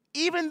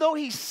 even though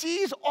he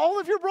sees all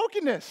of your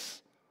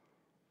brokenness,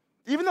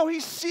 even though he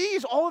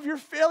sees all of your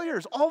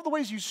failures, all of the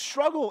ways you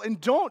struggle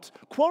and don't,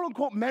 quote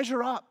unquote,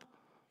 measure up.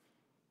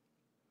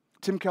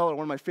 Tim Keller,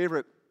 one of my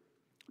favorite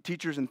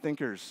teachers and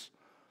thinkers,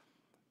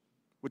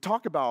 would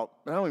talk about,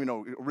 I don't even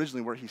know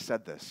originally where he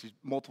said this.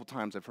 Multiple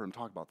times I've heard him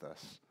talk about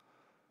this.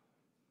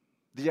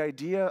 The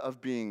idea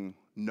of being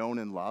known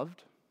and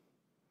loved.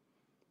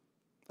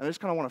 And I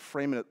just kind of want to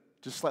frame it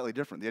just slightly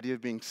different. The idea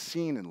of being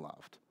seen and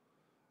loved.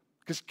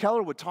 Because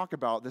Keller would talk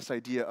about this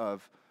idea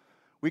of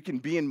we can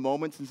be in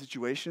moments and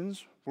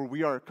situations where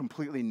we are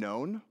completely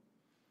known,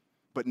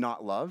 but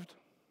not loved.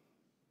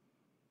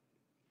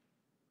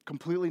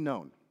 Completely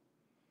known.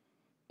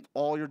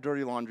 All your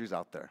dirty laundry's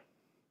out there.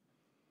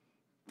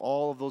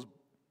 All of those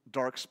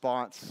dark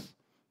spots,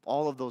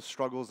 all of those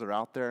struggles are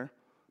out there,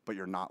 but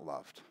you're not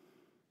loved.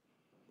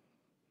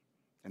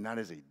 And that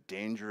is a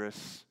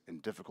dangerous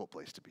and difficult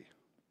place to be.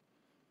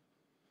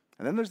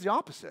 And then there's the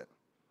opposite,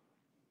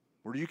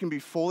 where you can be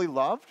fully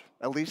loved,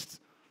 at least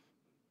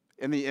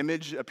in the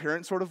image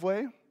appearance sort of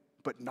way,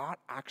 but not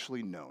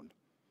actually known.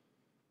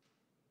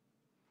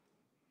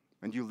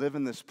 And you live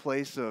in this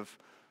place of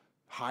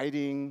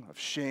hiding, of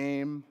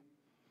shame,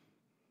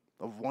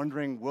 of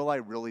wondering, will I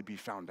really be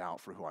found out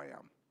for who I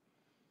am?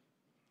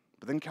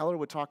 But then Keller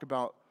would talk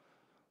about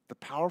the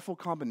powerful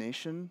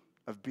combination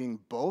of being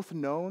both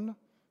known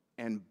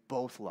and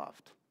both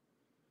loved,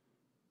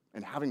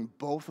 and having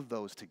both of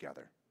those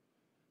together.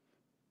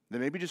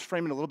 Then maybe just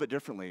frame it a little bit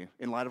differently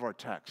in light of our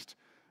text,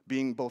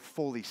 being both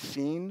fully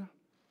seen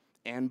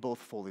and both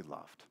fully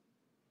loved.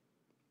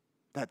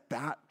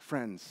 That,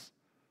 friends,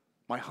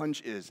 my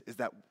hunch is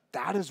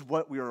that is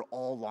what we are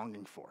all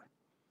longing for.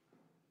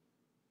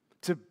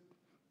 To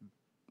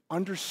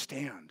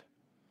understand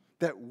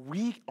that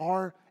we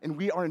are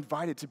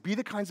invited to be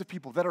the kinds of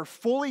people that are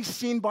fully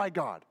seen by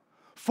God,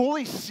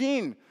 fully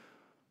seen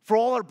for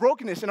all our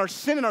brokenness and our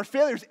sin and our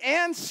failures,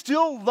 and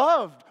still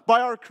loved by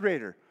our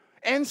Creator,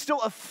 and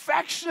still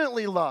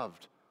affectionately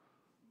loved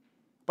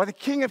by the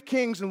King of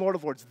Kings and Lord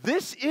of Lords.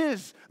 This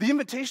is the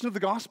invitation of the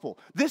gospel.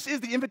 This is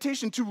the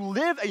invitation to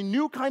live a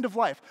new kind of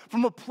life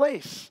from a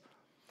place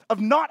of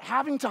not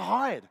having to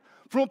hide,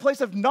 from a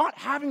place of not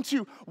having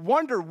to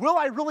wonder, will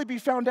I really be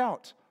found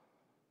out?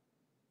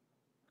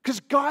 Because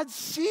God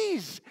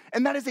sees,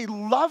 and that is a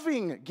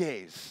loving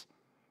gaze.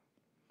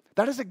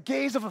 That is a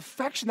gaze of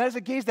affection. That is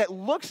a gaze that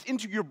looks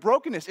into your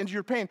brokenness, into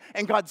your pain,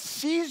 and God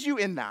sees you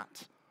in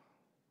that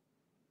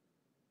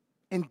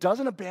and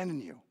doesn't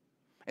abandon you.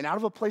 And out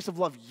of a place of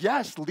love,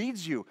 yes,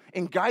 leads you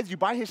and guides you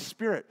by His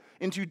Spirit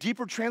into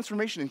deeper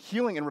transformation and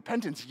healing and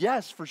repentance.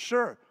 Yes, for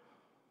sure.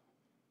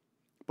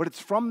 But it's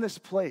from this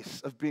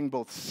place of being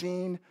both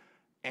seen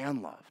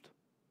and loved,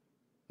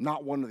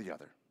 not one or the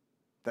other,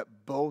 that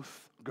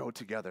both go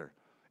together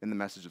in the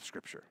message of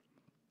Scripture.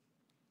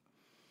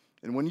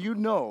 And when you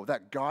know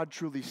that God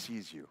truly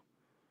sees you,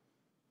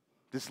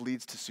 this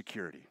leads to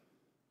security.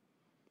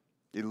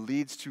 It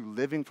leads to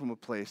living from a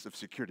place of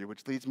security,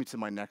 which leads me to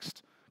my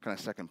next kind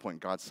of second point,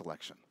 God's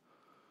selection,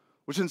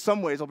 which in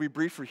some ways, I'll be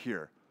briefer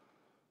here,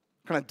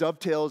 kind of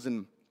dovetails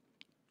and,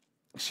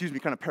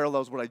 kind of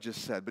parallels what I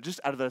just said, but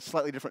just out of a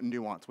slightly different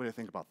nuance way to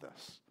think about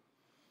this.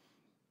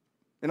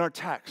 In our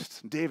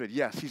text, David,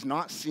 yes, he's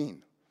not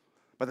seen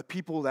by the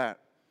people that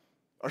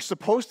are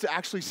supposed to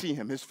actually see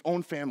him, his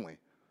own family.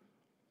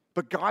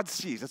 But God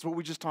sees. That's what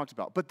we just talked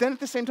about. But then at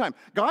the same time,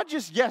 God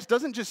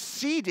doesn't just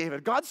see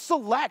David. God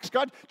selects.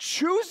 God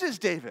chooses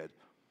David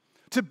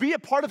to be a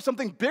part of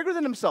something bigger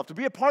than himself, to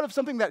be a part of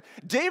something that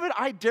David,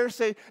 I dare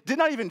say, did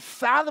not even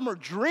fathom or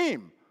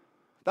dream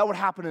that would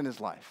happen in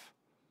his life.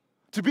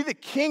 To be the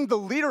king, the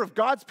leader of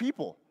God's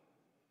people.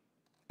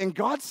 And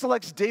God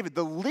selects David,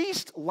 the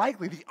least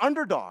likely, the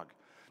underdog,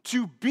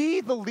 to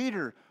be the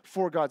leader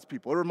for God's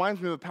people. It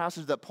reminds me of a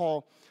passage that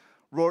Paul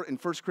wrote in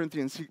 1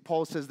 Corinthians.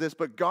 Paul says this,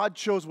 but God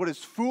chose what is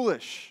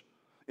foolish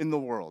in the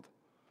world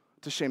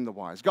to shame the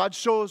wise. God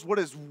chose what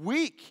is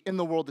weak in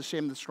the world to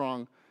shame the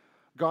strong.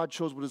 God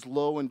chose what is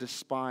low and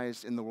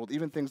despised in the world,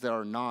 even things that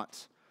are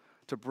not,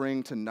 to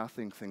bring to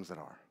nothing things that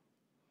are.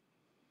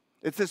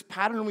 It's this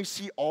pattern we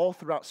see all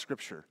throughout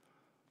Scripture,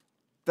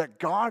 that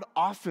God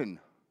often,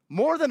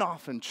 more than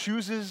often,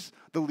 chooses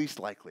the least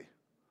likely.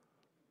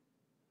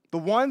 The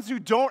ones who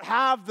don't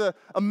have the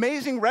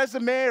amazing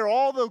resume or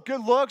all the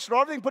good looks or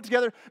everything put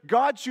together,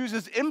 God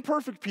chooses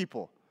imperfect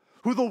people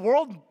who the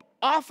world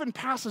often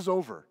passes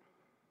over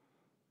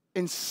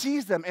and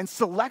sees them and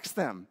selects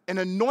them and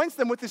anoints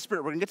them with His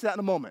Spirit. We're going to get to that in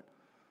a moment.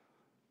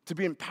 To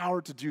be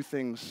empowered to do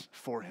things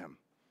for Him.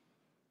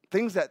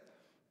 Things that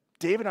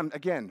David,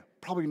 again,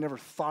 probably never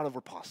thought of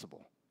were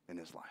possible in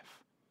his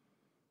life.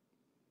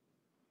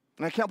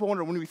 And I can't but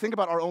wonder, when we think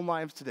about our own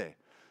lives today,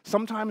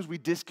 sometimes we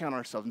discount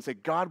ourselves and say,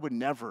 God would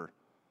never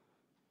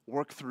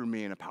work through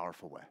me in a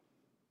powerful way.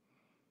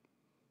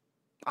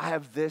 I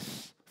have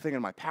this thing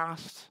in my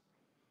past.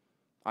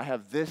 I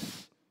have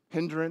this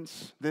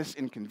hindrance, this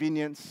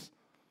inconvenience,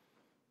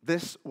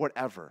 this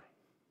whatever.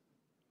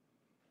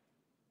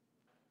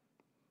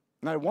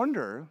 And I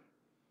wonder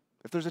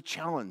if there's a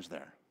challenge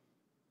there.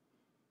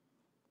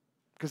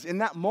 Because in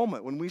that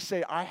moment, when we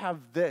say, I have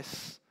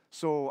this,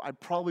 so I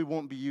probably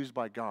won't be used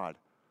by God,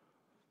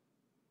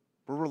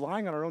 we're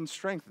relying on our own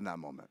strength in that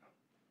moment.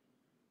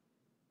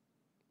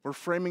 We're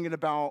framing it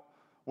about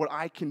what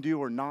I can do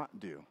or not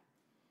do,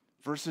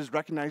 versus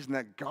recognizing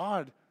that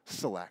God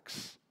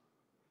selects.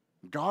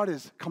 God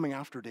is coming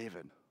after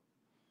David,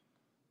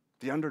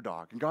 the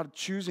underdog, and God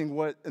choosing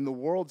what in the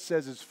world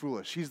says is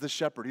foolish. He's the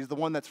shepherd. He's the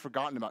one that's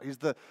forgotten about. He's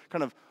the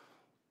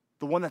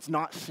one that's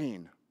not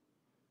seen.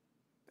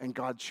 And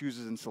God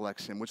chooses and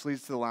selects him, which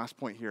leads to the last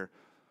point here,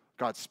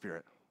 God's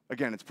Spirit.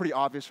 Again, it's pretty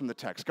obvious from the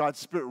text. God's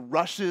Spirit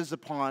rushes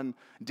upon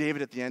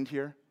David at the end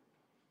here.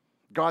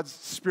 God's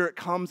Spirit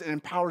comes and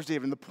empowers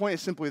David. And the point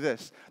is simply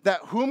this,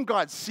 that whom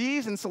God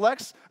sees and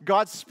selects,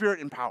 God's Spirit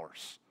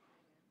empowers.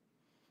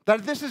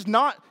 That this is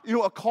not,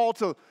 a call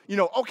to,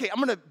 okay, I'm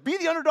going to be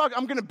the underdog,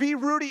 I'm going to be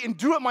Rudy and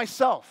do it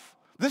myself.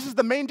 This is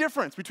the main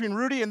difference between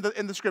Rudy and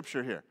the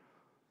Scripture here.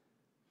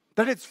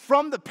 That it's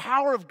from the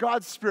power of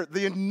God's Spirit,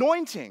 the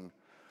anointing,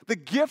 The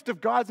gift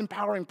of God's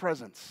empowering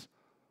presence.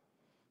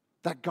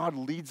 That God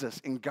leads us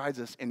and guides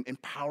us and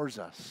empowers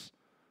us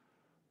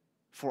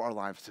for our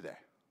lives today.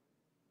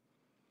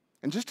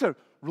 And just to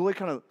really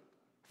kind of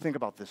think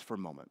about this for a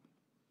moment.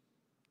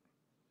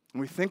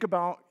 When we think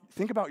about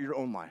your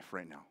own life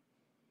right now.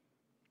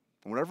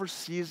 In whatever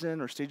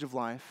season or stage of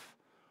life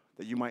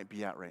that you might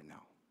be at right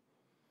now.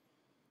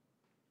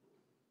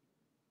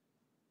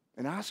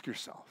 And ask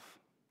yourself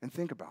and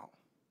think about,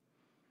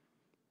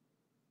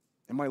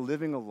 am I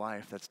living a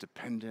life that's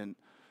dependent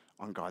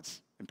on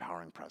God's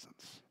empowering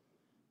presence?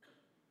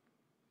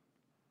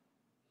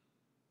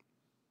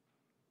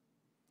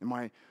 Am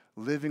I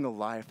living a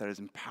life that is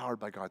empowered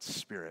by God's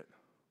Spirit,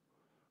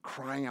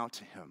 crying out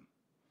to Him?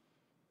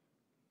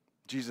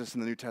 Jesus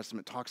in the New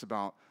Testament talks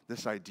about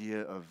this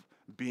idea of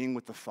being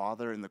with the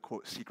Father in the,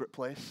 quote, secret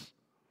place,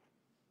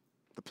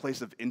 the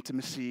place of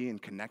intimacy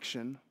and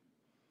connection.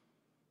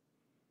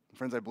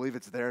 Friends, I believe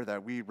it's there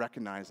that we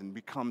recognize and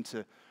we come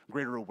to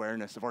greater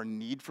awareness of our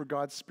need for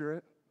God's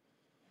Spirit,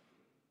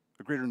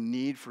 a greater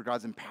need for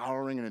God's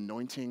empowering and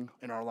anointing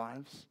in our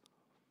lives.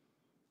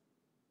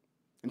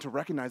 And to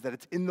recognize that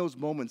it's in those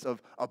moments of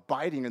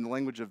abiding in the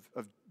language of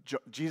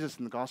Jesus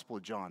in the Gospel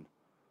of John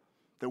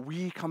that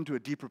we come to a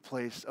deeper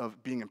place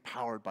of being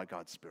empowered by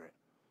God's Spirit.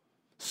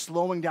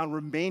 Slowing down,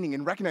 remaining,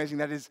 and recognizing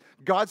that it is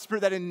God's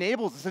Spirit that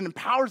enables us and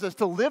empowers us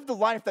to live the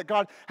life that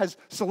God has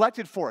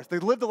selected for us,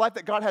 to live the life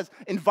that God has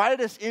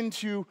invited us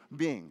into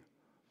being.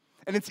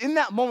 And it's in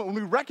that moment when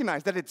we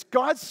recognize that it's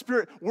God's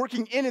Spirit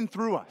working in and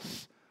through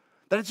us,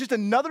 that it's just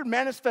another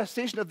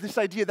manifestation of this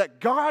idea that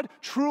God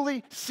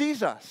truly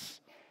sees us,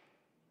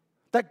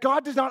 that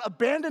God does not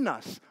abandon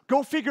us.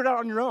 Go figure it out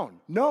on your own.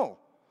 No.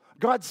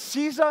 God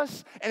sees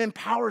us and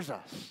empowers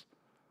us.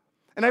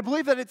 And I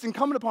believe that it's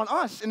incumbent upon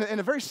us in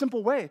a very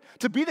simple way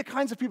to be the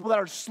kinds of people that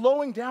are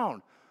slowing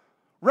down,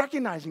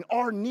 recognizing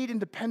our need and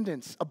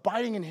dependence,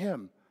 abiding in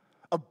Him,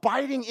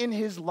 abiding in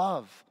His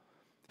love,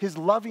 His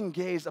loving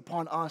gaze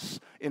upon us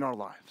in our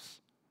lives.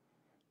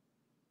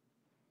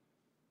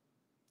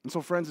 And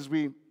so, friends, as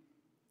we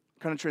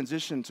kind of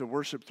transition to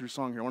worship through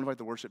song here, I want to invite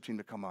the worship team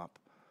to come up.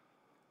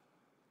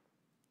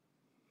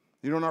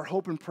 You know, and our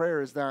hope and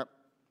prayer is that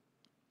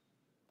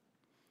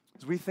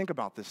as we think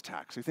about this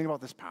text, we think about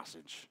this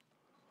passage,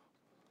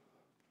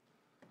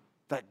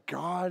 that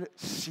God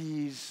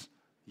sees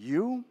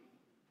you,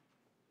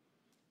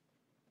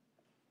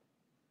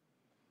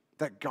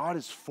 that God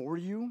is for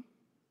you.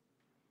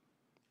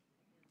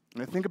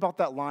 And I think about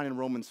that line in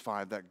Romans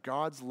 5, that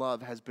God's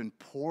love has been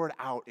poured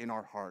out in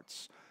our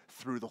hearts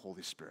through the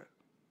Holy Spirit.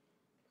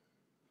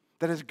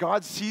 That as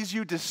God sees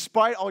you,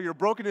 despite all your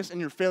brokenness and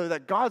your failure,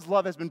 that God's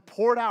love has been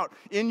poured out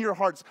in your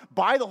hearts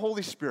by the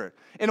Holy Spirit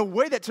in a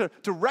way that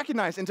to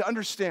recognize and to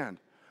understand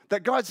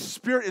that God's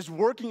Spirit is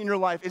working in your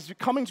life, is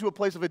coming to a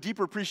place of a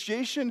deeper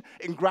appreciation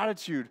and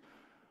gratitude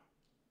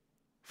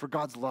for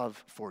God's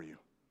love for you.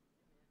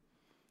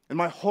 And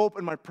my hope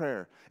and my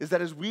prayer is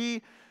that as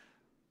we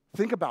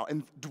think about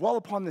and dwell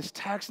upon this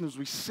text and as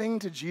we sing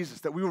to Jesus,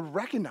 that we would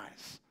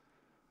recognize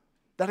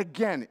that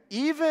again,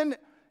 even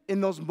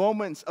in those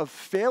moments of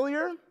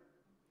failure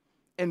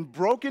and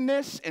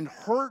brokenness and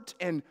hurt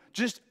and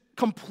just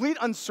complete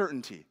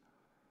uncertainty,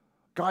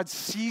 God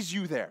sees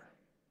you there.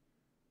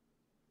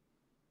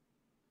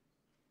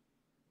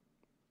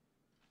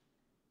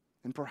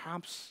 And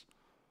perhaps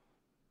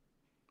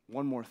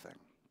one more thing.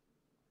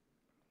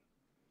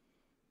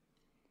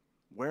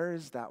 Where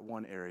is that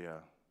one area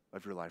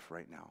of your life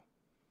right now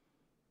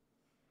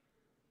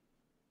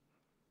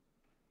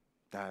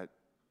that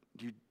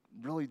you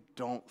really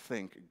don't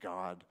think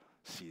God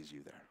sees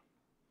you there?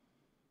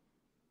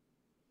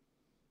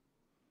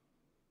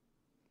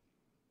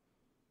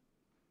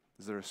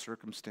 Is there a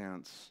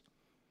circumstance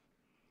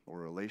or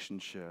a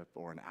relationship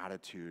or an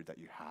attitude that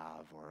you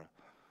have or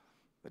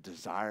a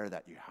desire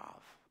that you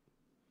have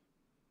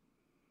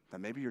that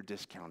maybe you're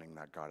discounting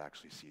that God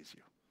actually sees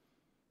you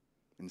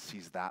and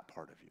sees that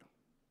part of you?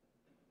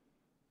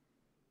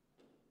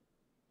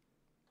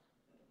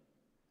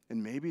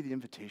 And maybe the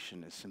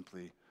invitation is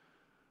simply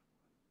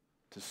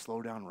to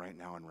slow down right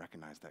now and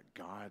recognize that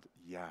God,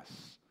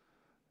 yes,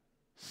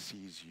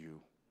 sees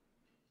you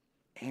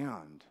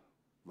and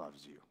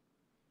loves you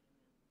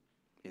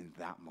in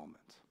that moment,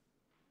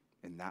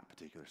 in that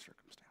particular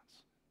circumstance.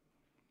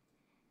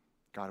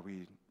 God,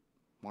 we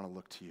want to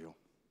look to you.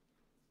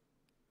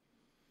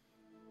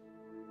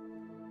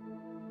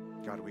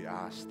 God, we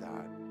ask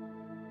that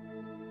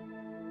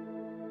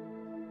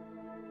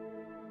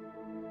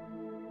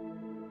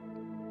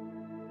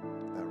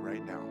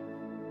right now,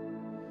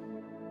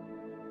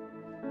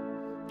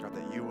 God,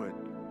 that you would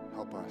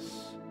help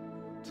us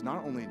to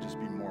not only just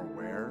be more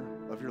aware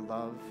of your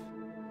love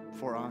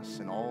for us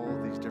in all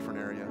these different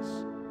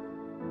areas,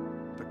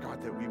 but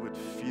God, that we would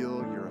feel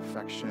your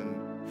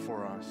affection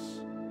for us,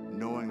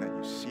 knowing that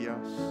you see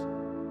us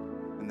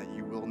and that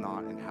you will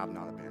not and have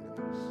not abandoned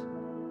us.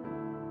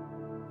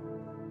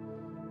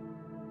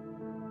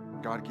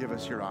 God, give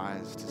us your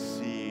eyes to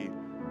see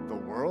the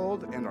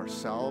world and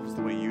ourselves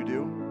the way you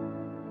do.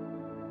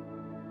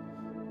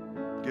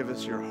 Give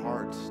us your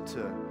heart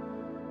to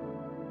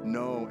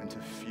know and to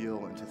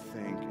feel and to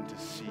think and to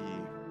see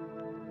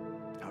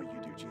how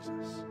you do,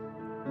 Jesus.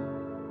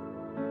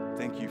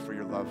 Thank you for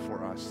your love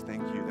for us.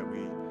 Thank you that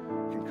we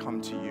can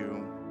come to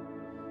you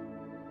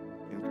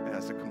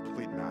as a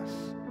complete mess,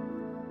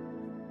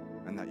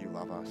 and that you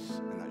love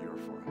us and that you are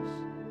for us.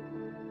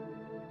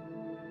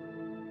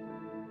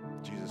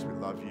 Jesus, we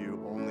love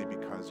you only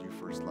because you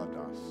first loved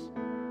us.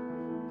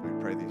 We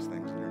pray these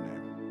things in your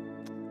name.